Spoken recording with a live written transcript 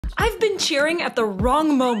I've been cheering at the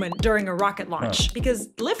wrong moment during a rocket launch because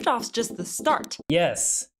liftoff's just the start.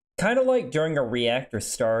 Yes. Kind of like during a reactor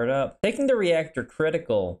startup, taking the reactor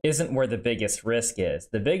critical isn't where the biggest risk is.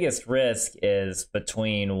 The biggest risk is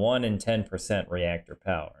between 1 and 10% reactor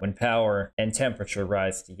power. When power and temperature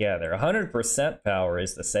rise together, 100% power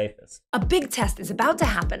is the safest. A big test is about to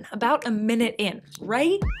happen about a minute in,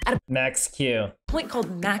 right? At a Max Q. point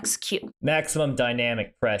called max Q. Maximum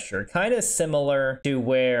dynamic pressure, kind of similar to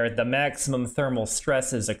where the maximum thermal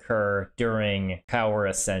stresses occur during power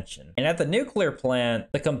ascension. And at the nuclear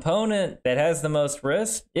plant, the component that has the most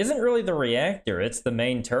risk isn't really the reactor, it's the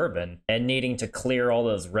main turbine and needing to clear all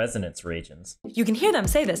those resonance regions. You can hear them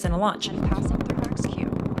say this in a launch. Passing through max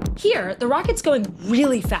Q. Here, the rocket's going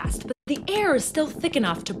really fast, but the air is still thick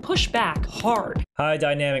enough to push back hard. High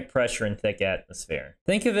dynamic pressure and thick atmosphere.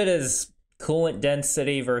 Think of it as coolant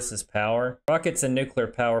density versus power. Rockets and nuclear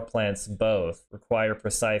power plants both require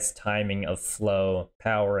precise timing of flow,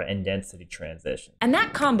 power, and density transition. And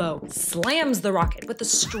that combo slams the rocket with the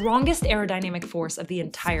strongest aerodynamic force of the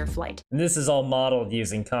entire flight. And this is all modeled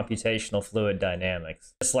using computational fluid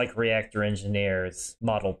dynamics, just like reactor engineers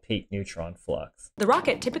model peak neutron flux. The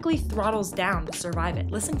rocket typically throttles down to survive it.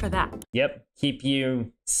 Listen for that. Yep, keep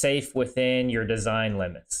you safe within your design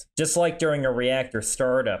limits. Just like during a reactor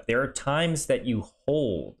startup, there are times that you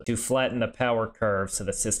hold to flatten the power curve so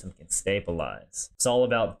the system can stabilize. It's all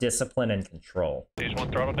about discipline and control. Stage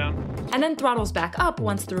 1 throttle down. And then throttles back up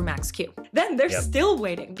once through max Q. Then they're still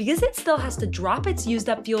waiting because it still has to drop its used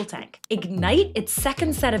up fuel tank, ignite its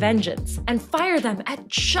second set of engines, and fire them at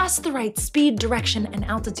just the right speed, direction, and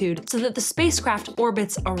altitude so that the spacecraft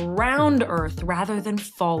orbits around Earth rather than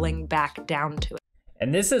falling back down to it.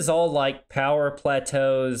 And this is all like power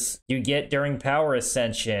plateaus you get during power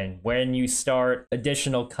ascension, when you start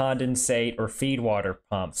additional condensate or feed water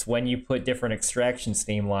pumps, when you put different extraction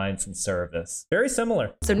steam lines in service. Very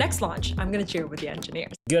similar. So next launch, I'm gonna cheer with the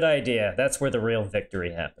engineers. Good idea. That's where the real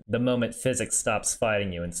victory happens. The moment physics stops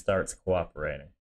fighting you and starts cooperating.